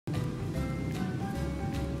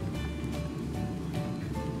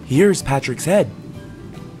Here's Patrick's head.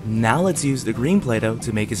 Now let's use the green Play-Doh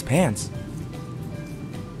to make his pants.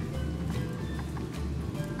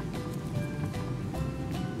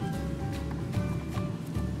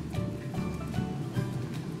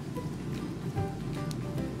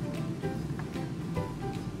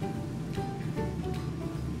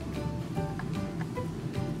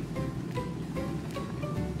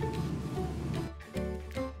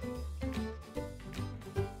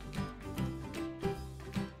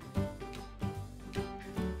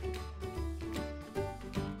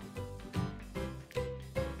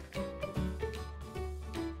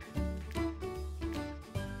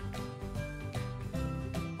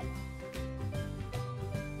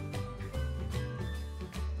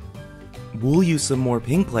 We'll use some more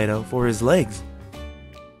pink Play-Doh for his legs.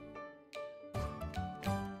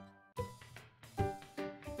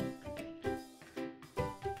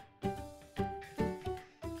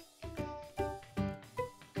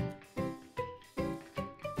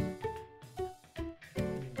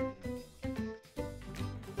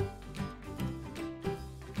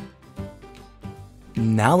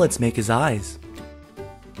 Now let's make his eyes.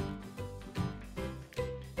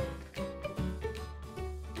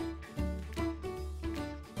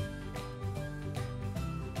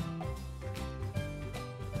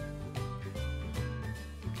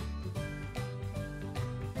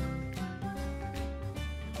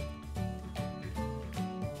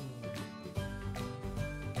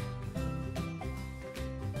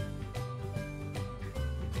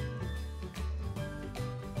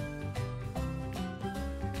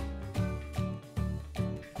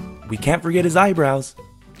 We can't forget his eyebrows.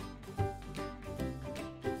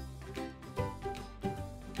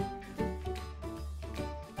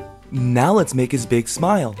 Now let's make his big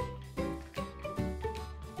smile.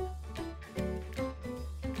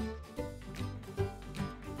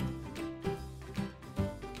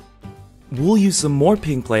 We'll use some more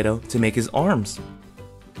pink Play-Doh to make his arms.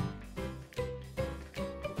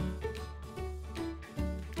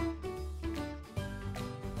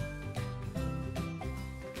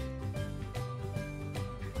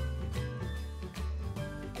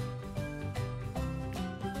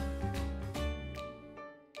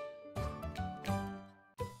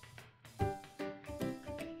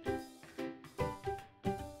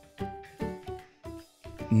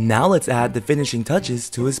 Now let's add the finishing touches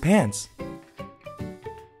to his pants.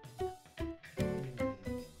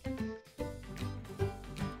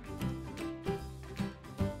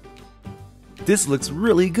 This looks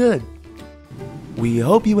really good! We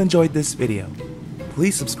hope you enjoyed this video.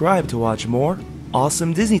 Please subscribe to watch more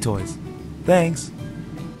awesome Disney toys. Thanks!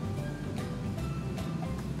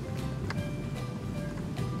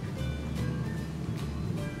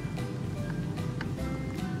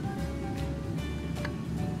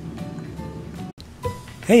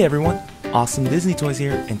 Hey everyone, Awesome Disney Toys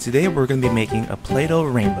here, and today we're going to be making a Play-Doh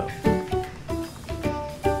rainbow.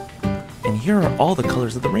 And here are all the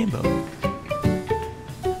colors of the rainbow.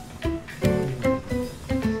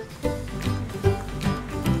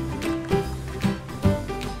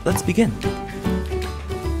 Let's begin.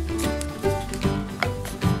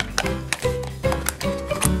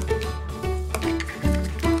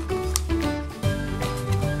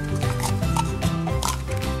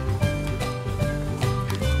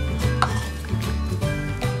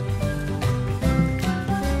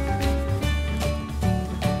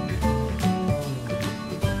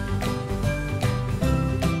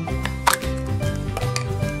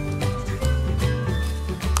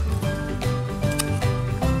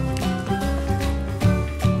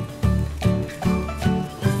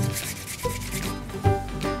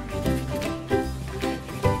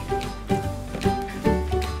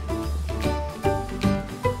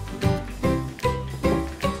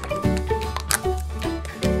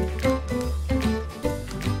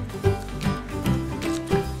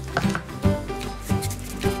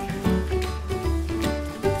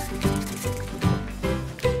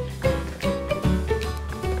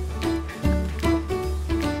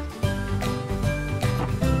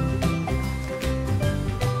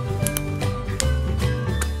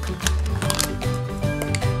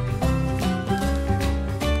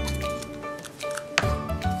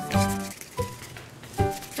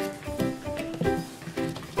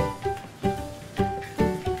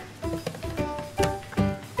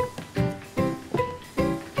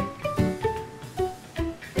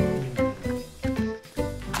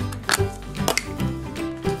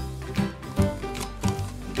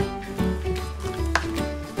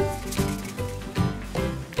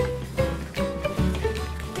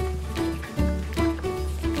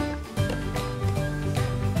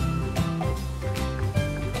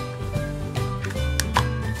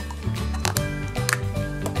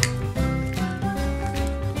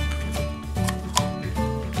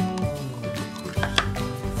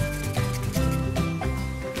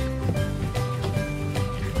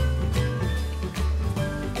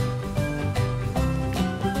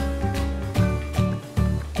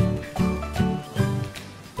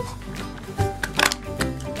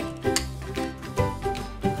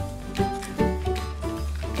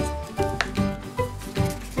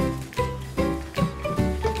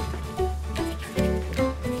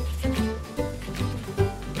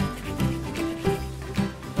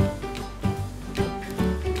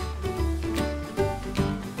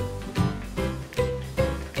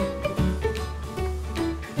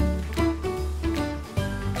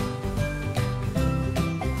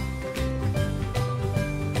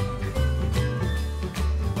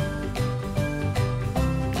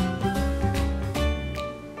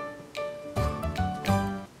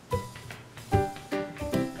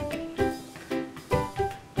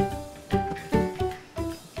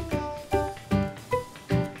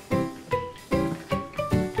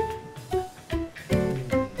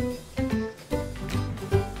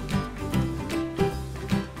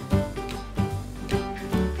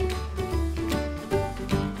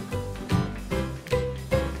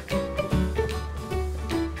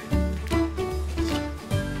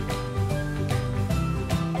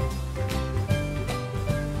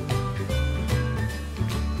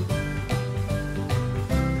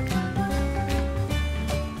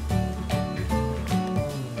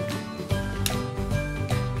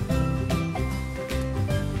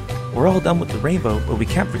 We're all done with the rainbow, but we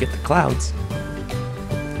can't forget the clouds.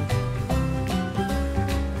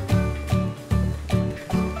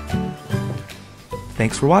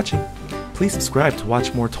 Thanks for watching. Please subscribe to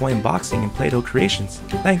watch more toy unboxing and Play-Doh creations.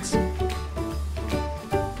 Thanks!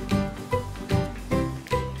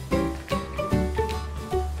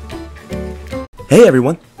 Hey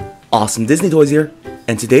everyone! Awesome Disney Toys here,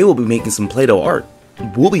 and today we'll be making some Play-Doh art.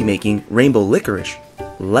 We'll be making rainbow licorice.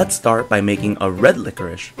 Let's start by making a red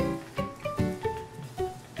licorice.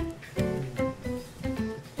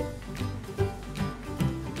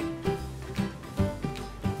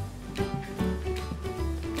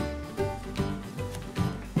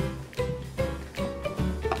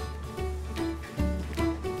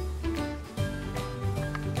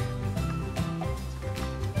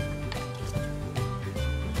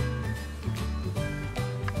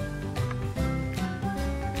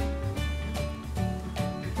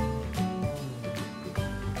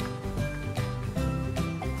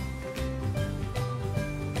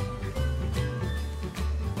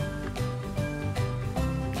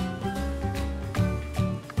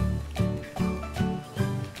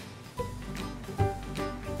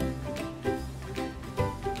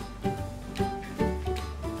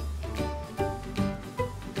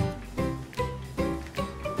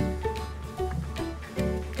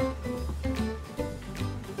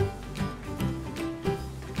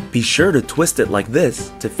 Be sure to twist it like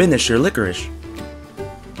this to finish your licorice.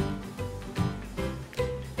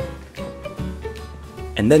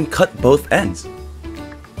 And then cut both ends.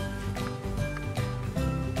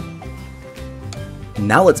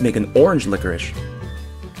 Now let's make an orange licorice.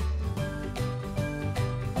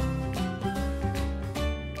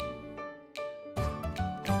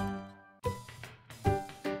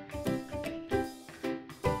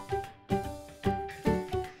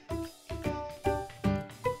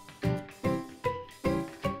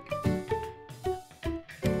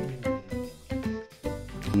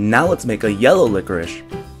 Now let's make a yellow licorice.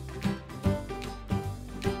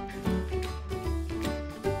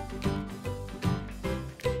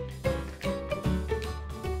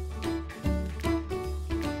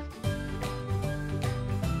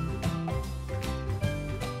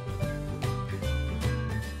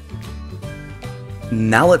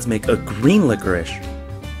 Now let's make a green licorice.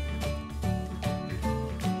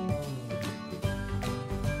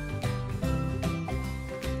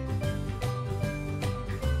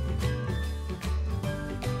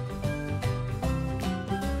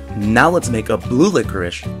 Now let's make a blue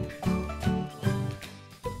licorice.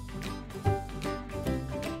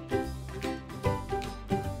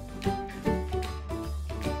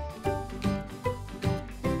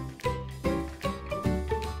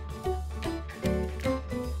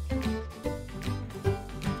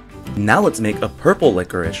 Now let's make a purple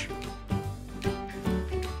licorice.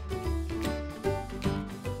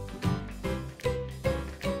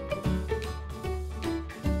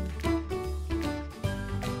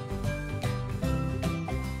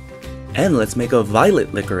 And let's make a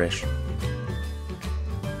violet licorice.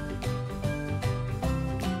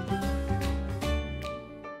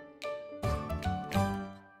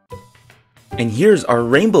 And here's our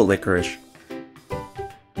rainbow licorice.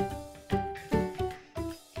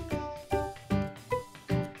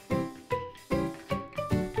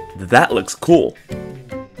 That looks cool.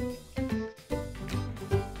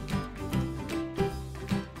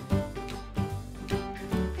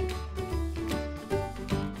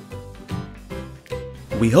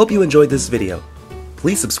 We hope you enjoyed this video.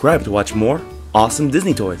 Please subscribe to watch more awesome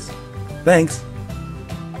Disney toys. Thanks!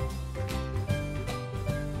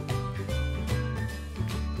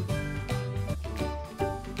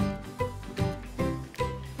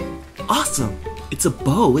 Awesome! It's a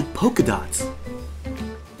bow with polka dots.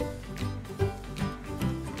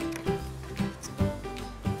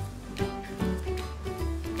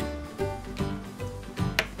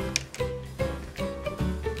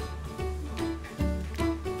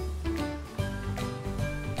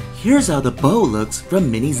 Here's how the bow looks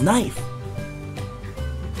from Minnie's knife.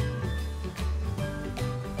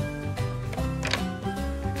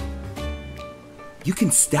 You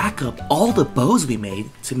can stack up all the bows we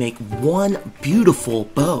made to make one beautiful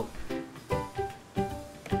bow.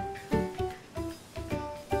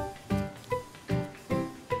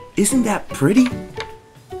 Isn't that pretty?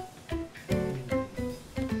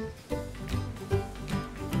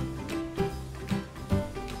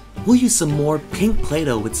 We'll use some more pink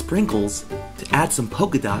Play-Doh with sprinkles to add some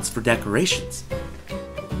polka dots for decorations.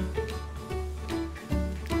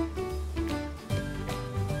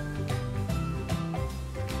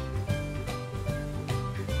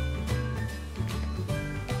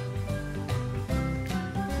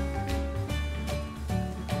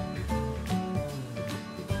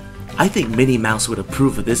 I think Minnie Mouse would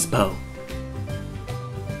approve of this bow.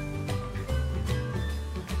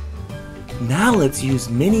 Now let's use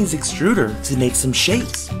Minnie's extruder to make some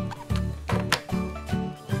shapes.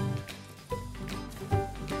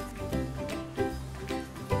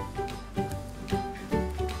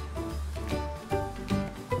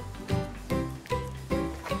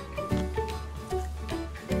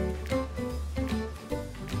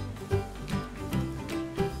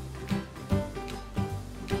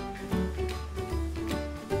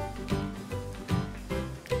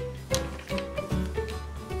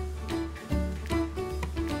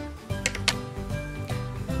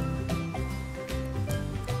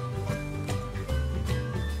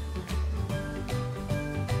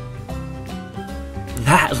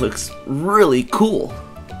 That looks really cool.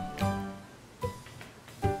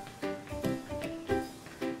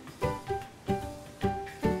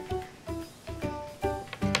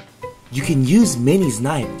 You can use Minnie's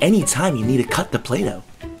knife anytime you need to cut the Play-Doh.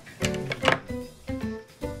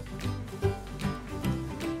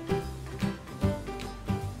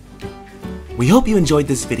 We hope you enjoyed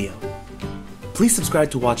this video. Please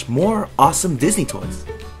subscribe to watch more awesome Disney toys.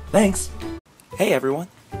 Thanks! Hey everyone!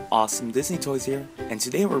 Awesome Disney Toys here, and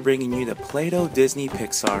today we're bringing you the Play-Doh Disney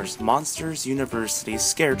Pixar's Monsters University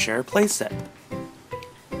Scare Chair playset.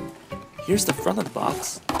 Here's the front of the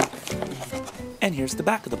box, and here's the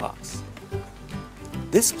back of the box.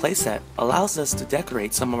 This playset allows us to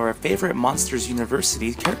decorate some of our favorite Monsters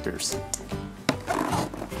University characters.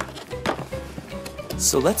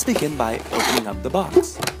 So let's begin by opening up the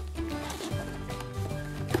box.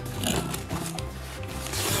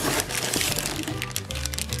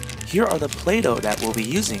 Here are the Play-Doh that we'll be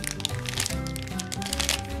using.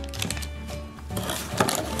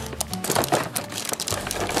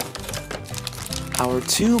 Our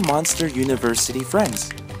two Monster University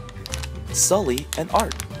friends, Sully and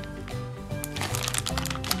Art.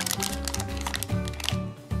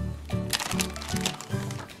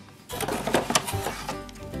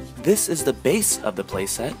 This is the base of the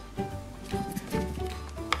playset.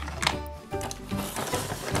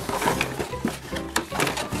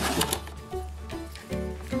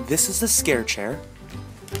 This is the scare chair.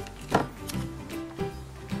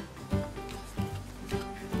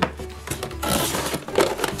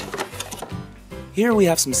 Here we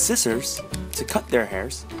have some scissors to cut their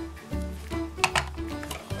hairs.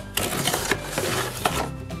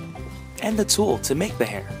 And the tool to make the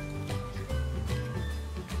hair.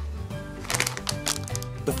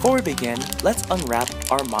 Before we begin, let's unwrap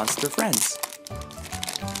our monster friends.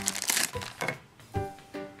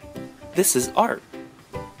 This is Art.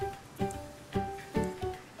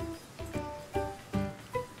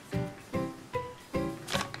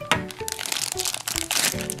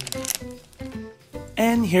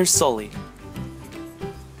 And here's Sully.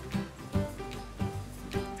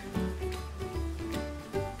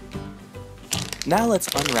 Now let's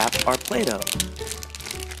unwrap our Play-Doh.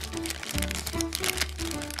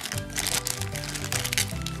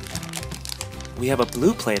 We have a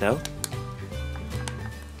blue Play-Doh,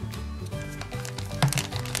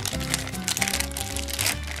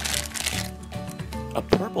 a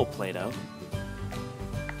purple Play-Doh,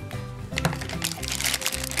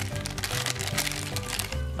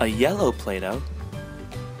 a yellow Play-Doh,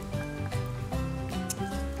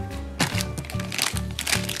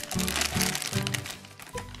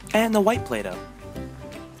 and a white Play-Doh.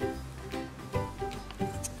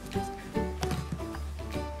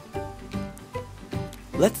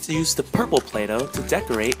 Let's use the purple Play-Doh to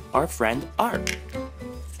decorate our friend Art.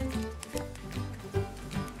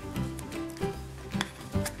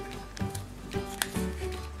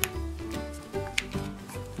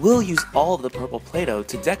 We'll use all of the purple Play-Doh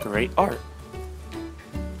to decorate Art.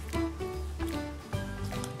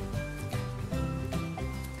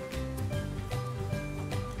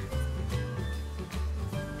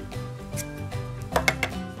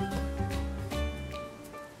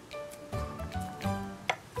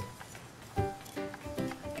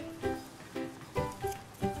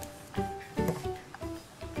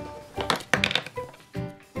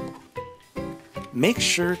 Make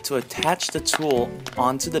sure to attach the tool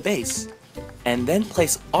onto the base, and then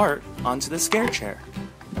place Art onto the scare chair.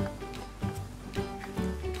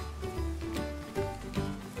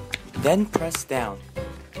 Then press down.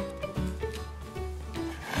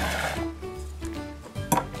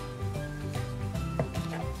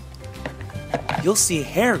 You'll see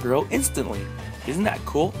hair grow instantly. Isn't that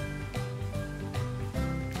cool?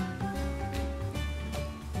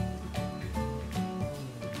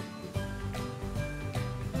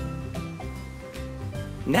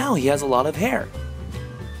 Now he has a lot of hair.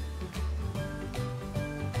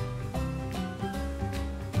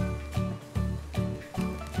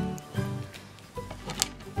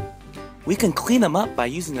 We can clean him up by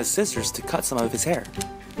using the scissors to cut some of his hair.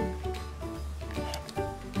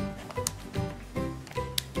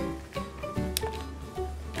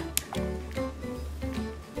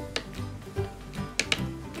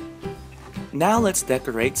 Now let's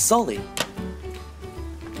decorate Sully.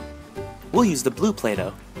 We'll use the blue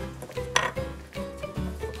Play-Doh.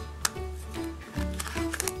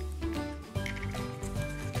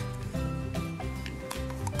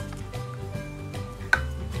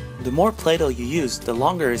 The more Play-Doh you use, the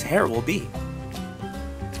longer his hair will be.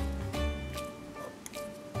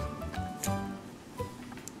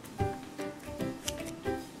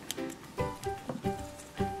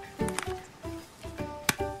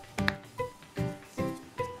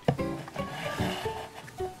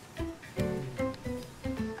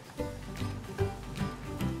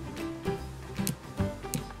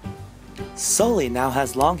 Sully now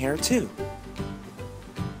has long hair too.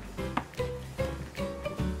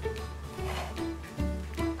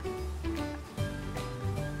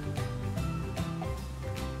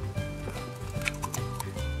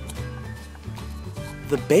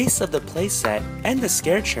 The base of the playset and the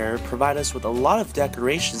scare chair provide us with a lot of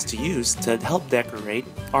decorations to use to help decorate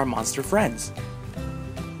our monster friends.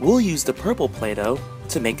 We'll use the purple Play-Doh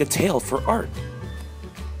to make a tail for art.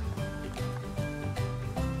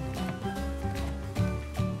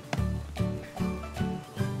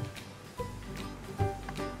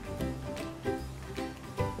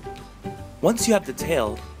 Once you have the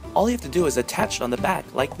tail, all you have to do is attach it on the back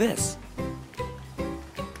like this.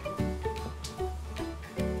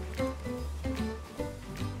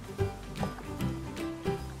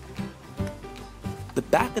 The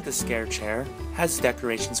back of the scare chair has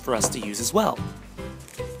decorations for us to use as well.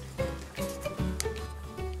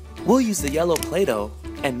 We'll use the yellow Play-Doh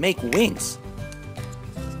and make wings.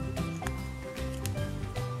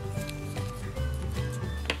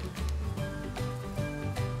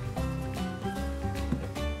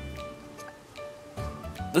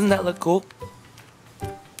 Doesn't that look cool?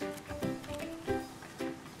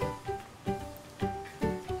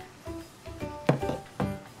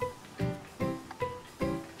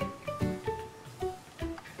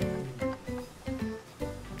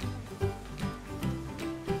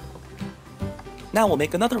 Now we'll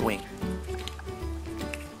make another wing.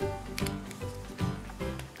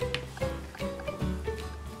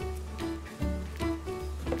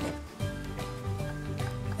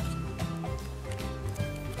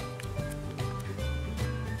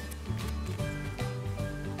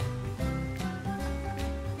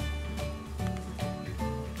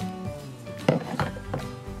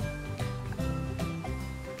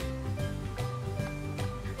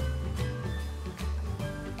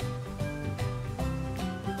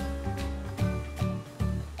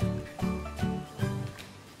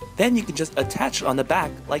 Then you can just attach it on the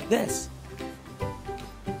back like this.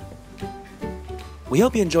 We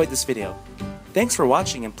hope you enjoyed this video. Thanks for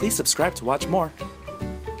watching and please subscribe to watch more.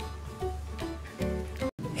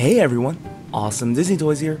 Hey everyone, Awesome Disney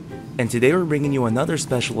Toys here, and today we're bringing you another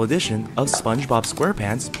special edition of SpongeBob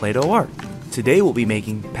SquarePants Play-Doh art. Today we'll be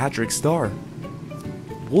making Patrick's star.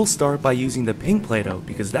 We'll start by using the pink Play-Doh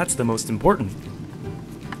because that's the most important.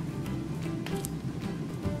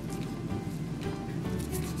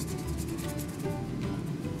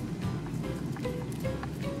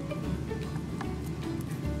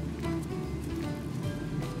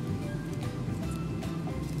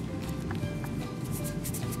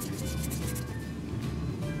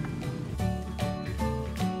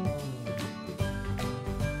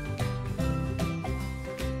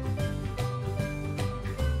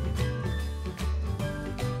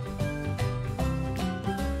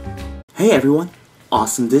 Hey everyone,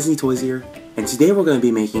 Awesome Disney Toys here, and today we're going to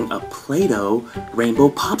be making a Play-Doh rainbow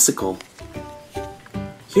popsicle.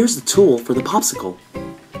 Here's the tool for the popsicle.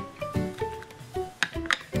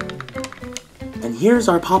 And here's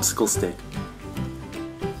our popsicle stick.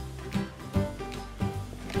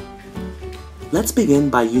 Let's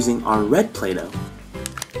begin by using our red Play-Doh.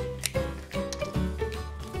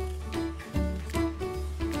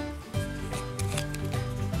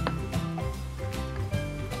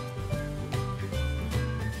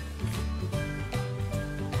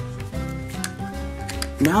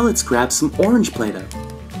 Now let's grab some orange Play-Doh.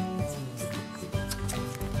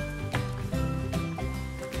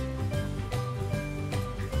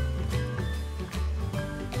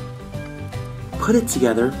 Put it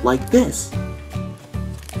together like this.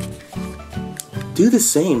 Do the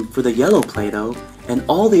same for the yellow Play-Doh and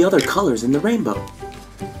all the other colors in the rainbow.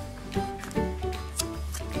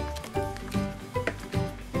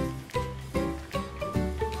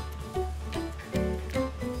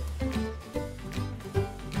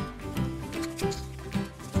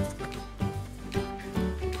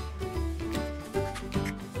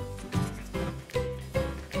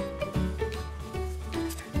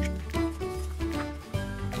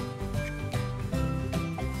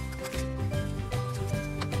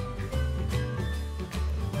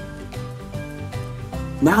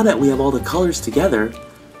 Now that we have all the colors together,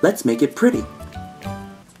 let's make it pretty.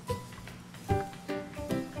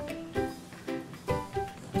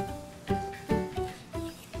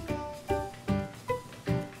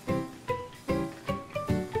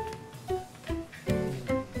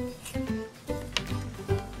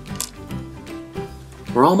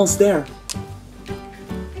 We're almost there.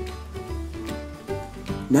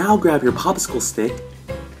 Now grab your popsicle stick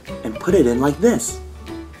and put it in like this.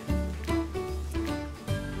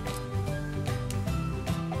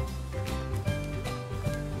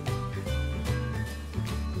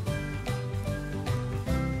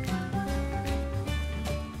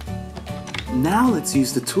 Now let's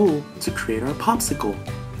use the tool to create our popsicle.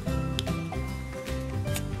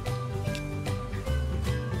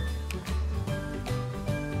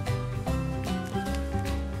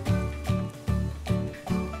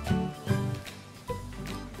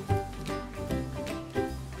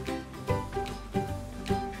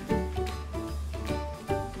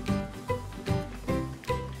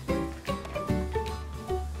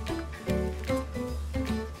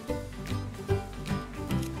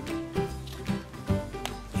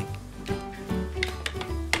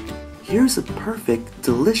 Here's a perfect,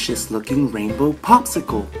 delicious looking rainbow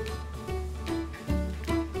popsicle.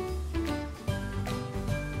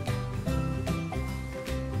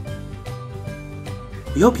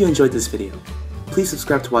 We hope you enjoyed this video. Please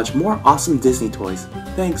subscribe to watch more awesome Disney toys.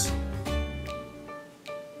 Thanks.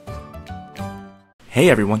 Hey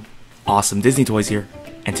everyone, Awesome Disney Toys here,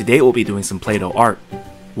 and today we'll be doing some Play-Doh art.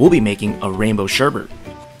 We'll be making a rainbow sherbet.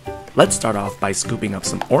 Let's start off by scooping up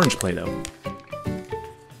some orange Play-Doh.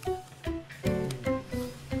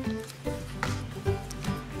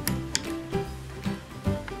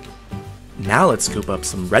 Now let's scoop up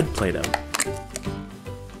some red Play-Doh.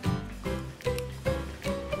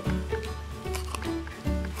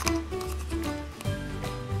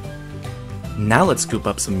 Now let's scoop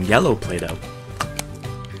up some yellow Play-Doh.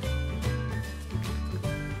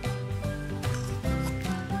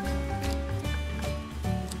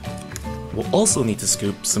 We'll also need to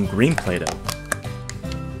scoop some green Play-Doh.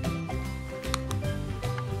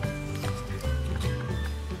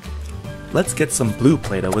 Let's get some blue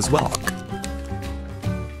Play-Doh as well.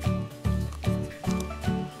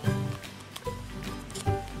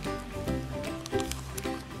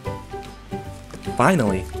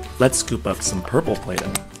 Finally, let's scoop up some purple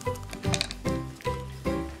Play-Doh.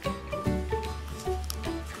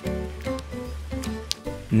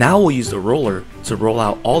 Now we'll use the roller to roll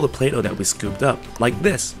out all the Play-Doh that we scooped up, like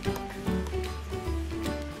this.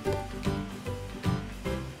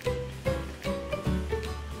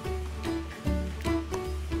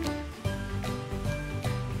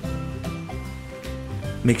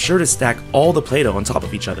 Make sure to stack all the Play-Doh on top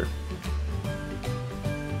of each other.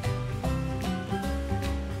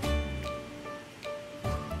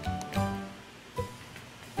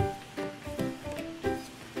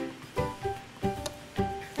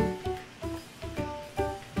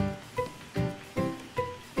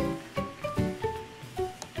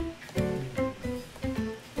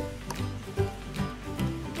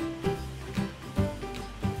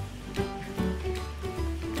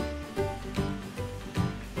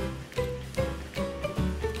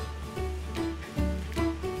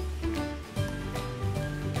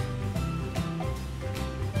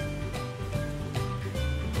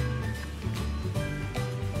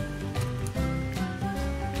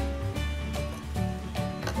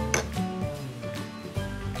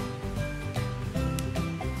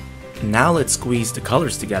 Now let's squeeze the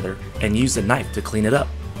colors together and use the knife to clean it up.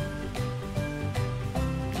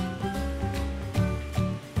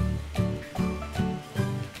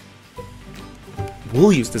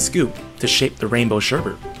 We'll use the scoop to shape the rainbow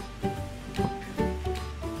sherbet.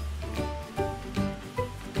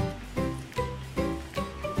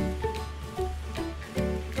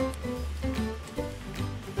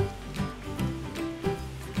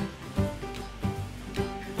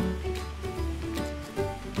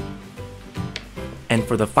 And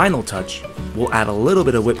for the final touch, we'll add a little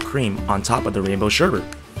bit of whipped cream on top of the rainbow sherbet.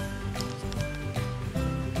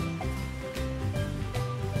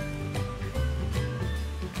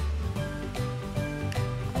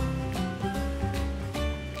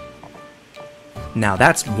 Now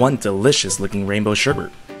that's one delicious looking rainbow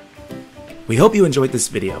sherbet. We hope you enjoyed this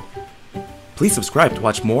video. Please subscribe to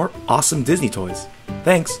watch more awesome Disney toys.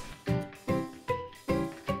 Thanks!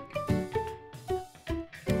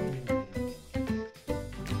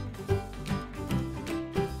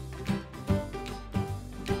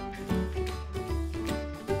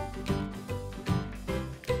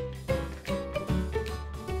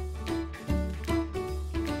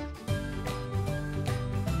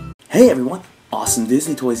 Hey everyone, Awesome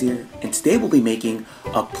Disney Toys here, and today we'll be making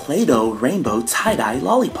a Play-Doh rainbow tie-dye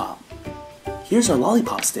lollipop. Here's our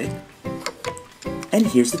lollipop stick, and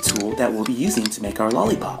here's the tool that we'll be using to make our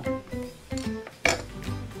lollipop.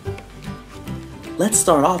 Let's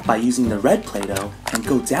start off by using the red Play-Doh and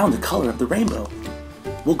go down the color of the rainbow.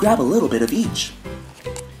 We'll grab a little bit of each.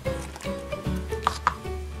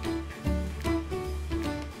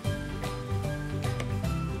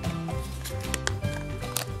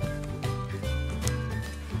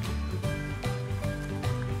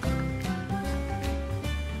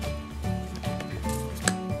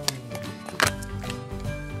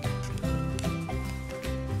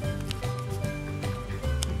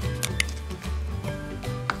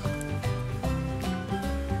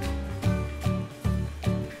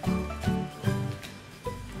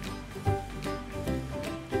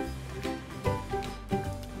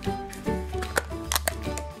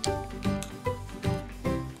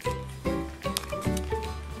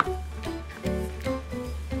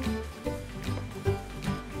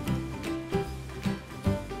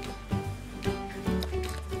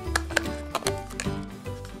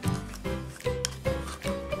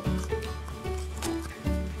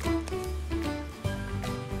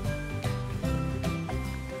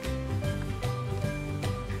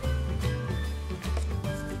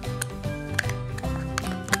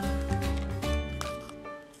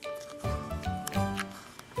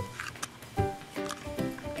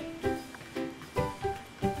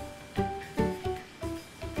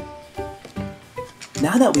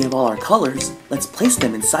 Now that we have all our colors, let's place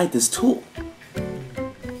them inside this tool.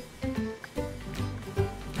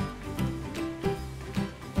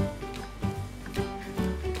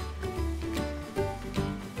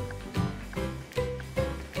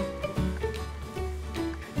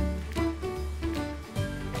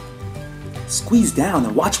 Squeeze down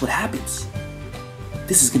and watch what happens.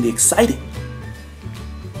 This is going to be exciting.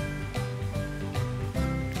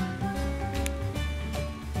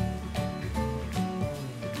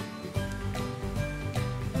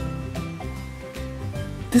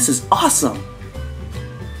 This is awesome!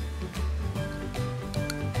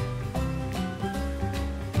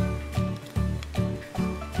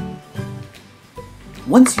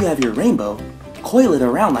 Once you have your rainbow, coil it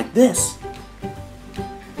around like this.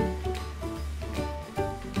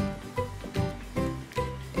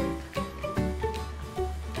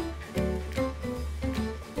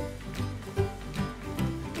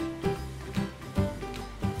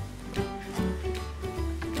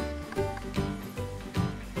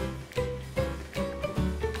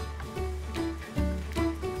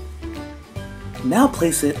 Now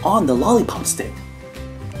place it on the lollipop stick.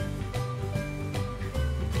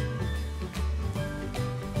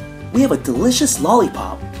 We have a delicious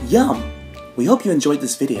lollipop. Yum! We hope you enjoyed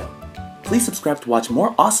this video. Please subscribe to watch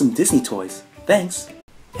more awesome Disney toys. Thanks!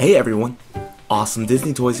 Hey everyone, Awesome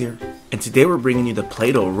Disney Toys here, and today we're bringing you the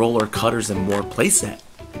Play-Doh roller cutters and more playset.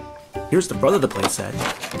 Here's the front of the playset,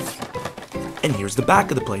 and here's the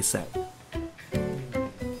back of the playset.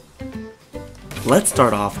 Let's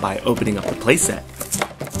start off by opening up the playset.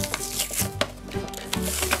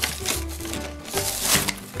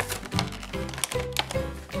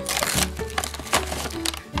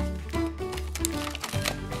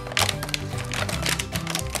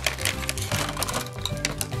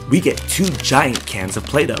 We get 2 giant cans of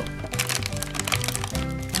Play-Doh. The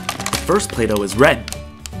first Play-Doh is red.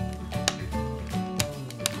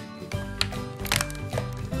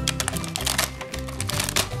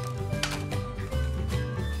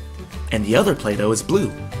 And the other Play-Doh is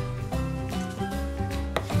blue.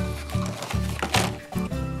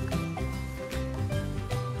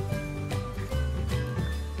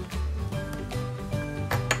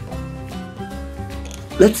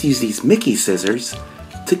 Let's use these Mickey scissors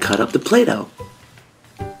to cut up the Play-Doh.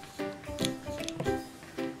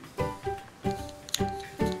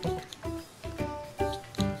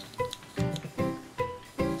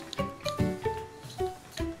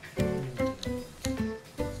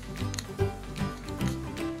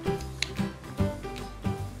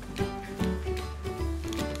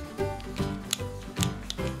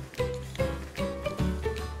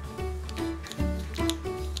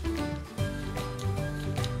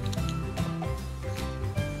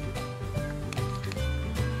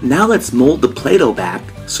 Now let's mold the Play-Doh back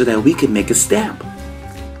so that we can make a stamp.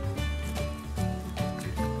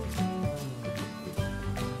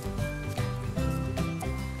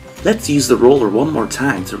 Let's use the roller one more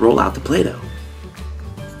time to roll out the Play-Doh.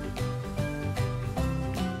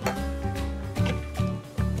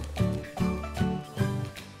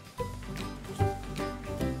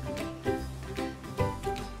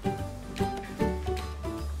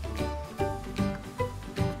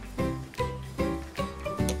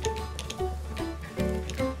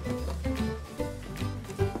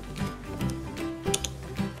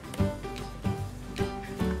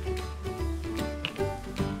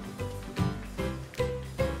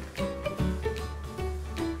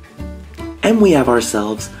 And we have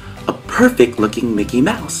ourselves a perfect looking Mickey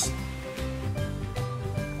Mouse.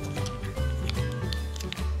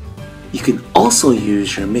 You can also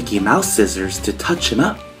use your Mickey Mouse scissors to touch him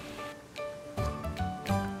up.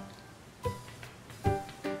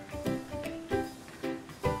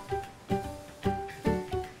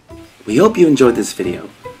 We hope you enjoyed this video.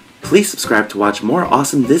 Please subscribe to watch more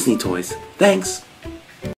awesome Disney toys. Thanks!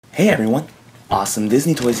 Hey everyone, Awesome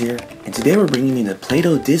Disney Toys here, and today we're bringing you the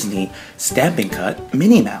Play-Doh Disney Stampin' Cut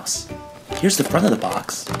Minnie Mouse. Here's the front of the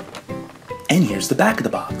box, and here's the back of the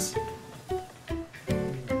box.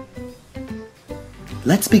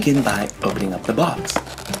 Let's begin by opening up the box.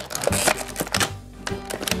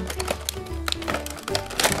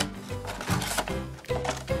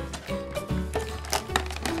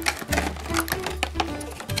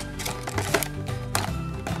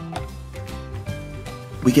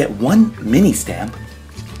 We get one mini stamp,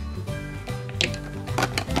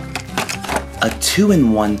 a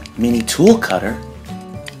 2-in-1 mini tool cutter,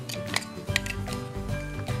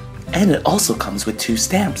 and it also comes with 2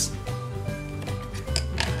 stamps.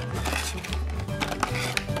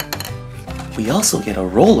 We also get a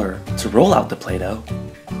roller to roll out the Play-Doh,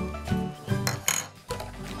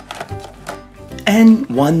 and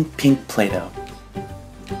 1 pink Play-Doh.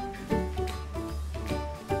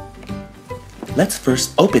 Let's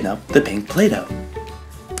first open up the pink Play-Doh.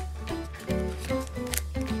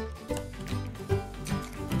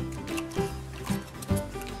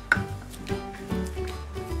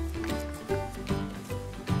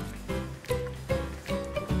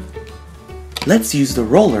 Let's use the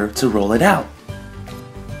roller to roll it out.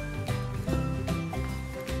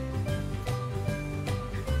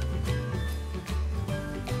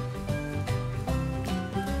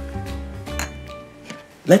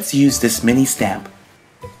 Let's use this mini stamp.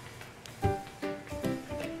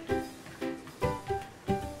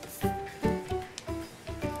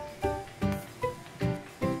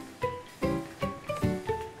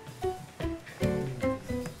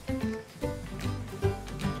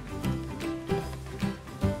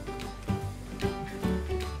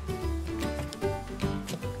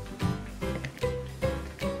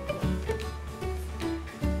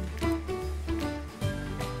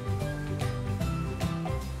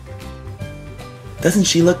 Doesn't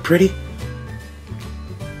she look pretty?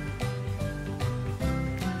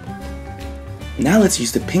 Now let's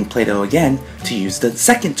use the pink Play-Doh again to use the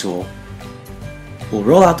second tool. We'll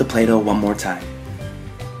roll out the Play-Doh one more time.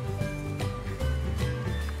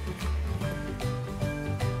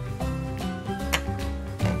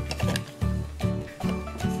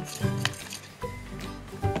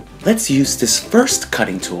 Let's use this first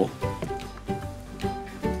cutting tool.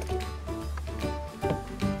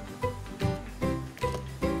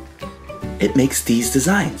 It makes these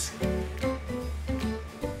designs.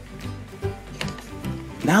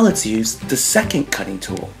 Now let's use the second cutting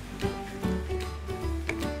tool.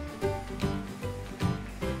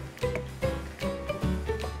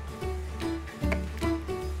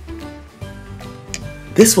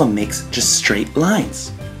 This one makes just straight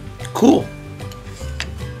lines. Cool!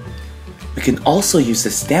 We can also use the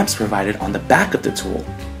stamps provided on the back of the tool.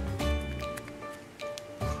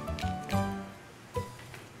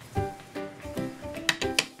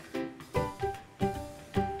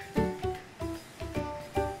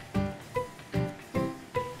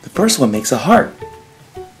 The first one makes a heart.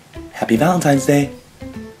 Happy Valentine's Day!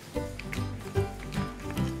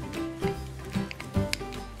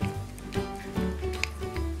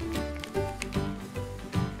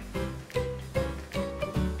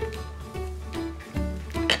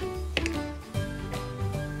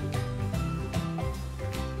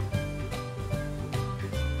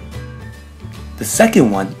 The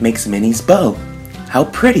second one makes Minnie's bow. How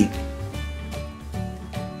pretty!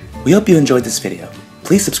 We hope you enjoyed this video.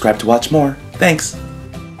 Please subscribe to watch more. Thanks!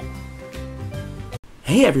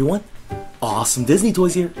 Hey everyone! Awesome Disney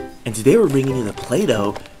Toys here, and today we're bringing you the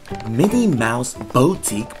Play-Doh Minnie Mouse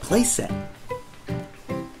Boutique playset.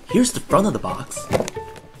 Here's the front of the box,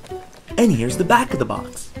 and here's the back of the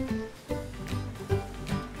box.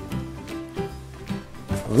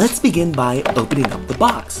 Let's begin by opening up the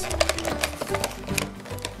box.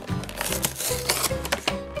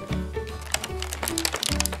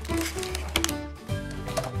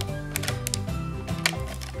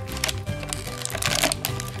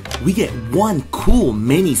 We get one cool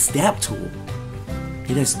mini stamp tool.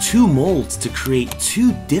 It has 2 molds to create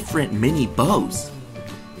 2 different mini bows.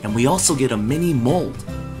 And we also get a mini mold.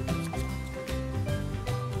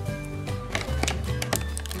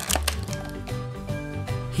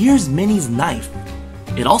 Here's Minnie's knife.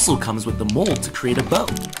 It also comes with the mold to create a bow.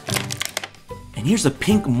 And here's a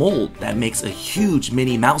pink mold that makes a huge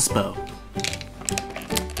Minnie Mouse bow.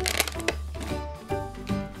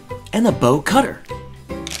 And a bow cutter.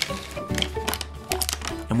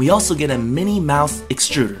 And we also get a Minnie Mouse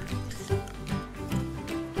extruder.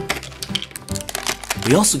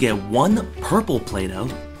 We also get one purple Play-Doh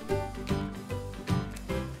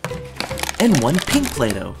and one pink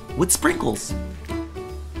Play-Doh with sprinkles.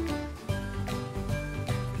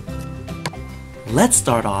 Let's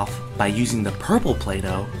start off by using the purple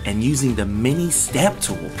Play-Doh and using the mini stamp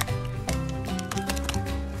tool.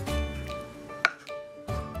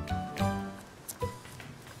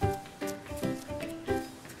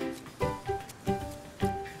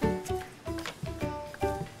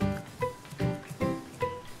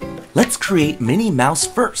 Let's create Minnie Mouse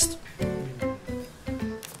first.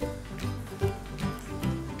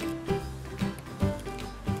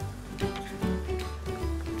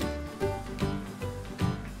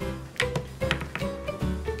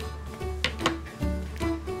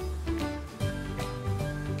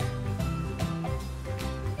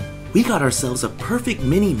 We got ourselves a perfect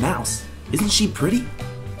Minnie Mouse. Isn't she pretty?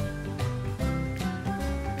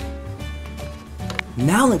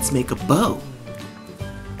 Now let's make a bow.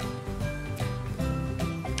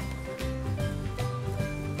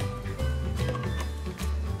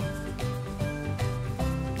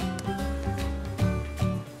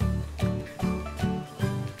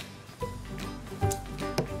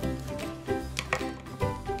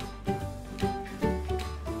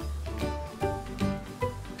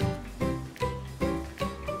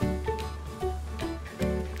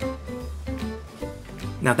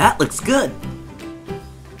 Now that looks good!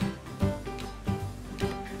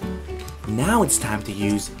 Now it's time to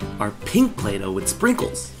use our pink Play-Doh with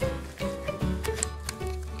sprinkles.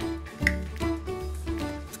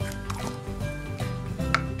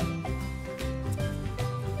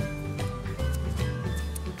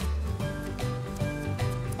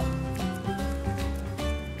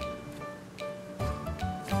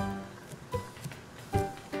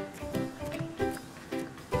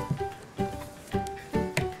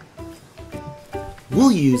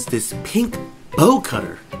 We'll use this pink bow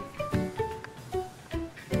cutter.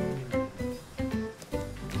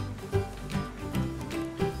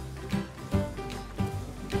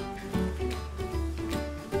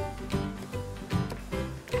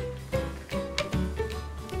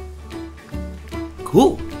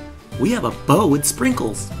 Cool! We have a bow with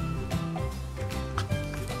sprinkles.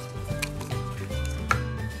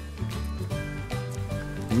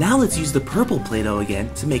 Now let's use the purple Play-Doh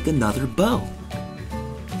again to make another bow.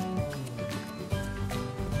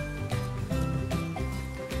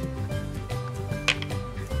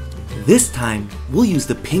 This time, we'll use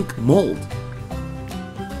the pink mold.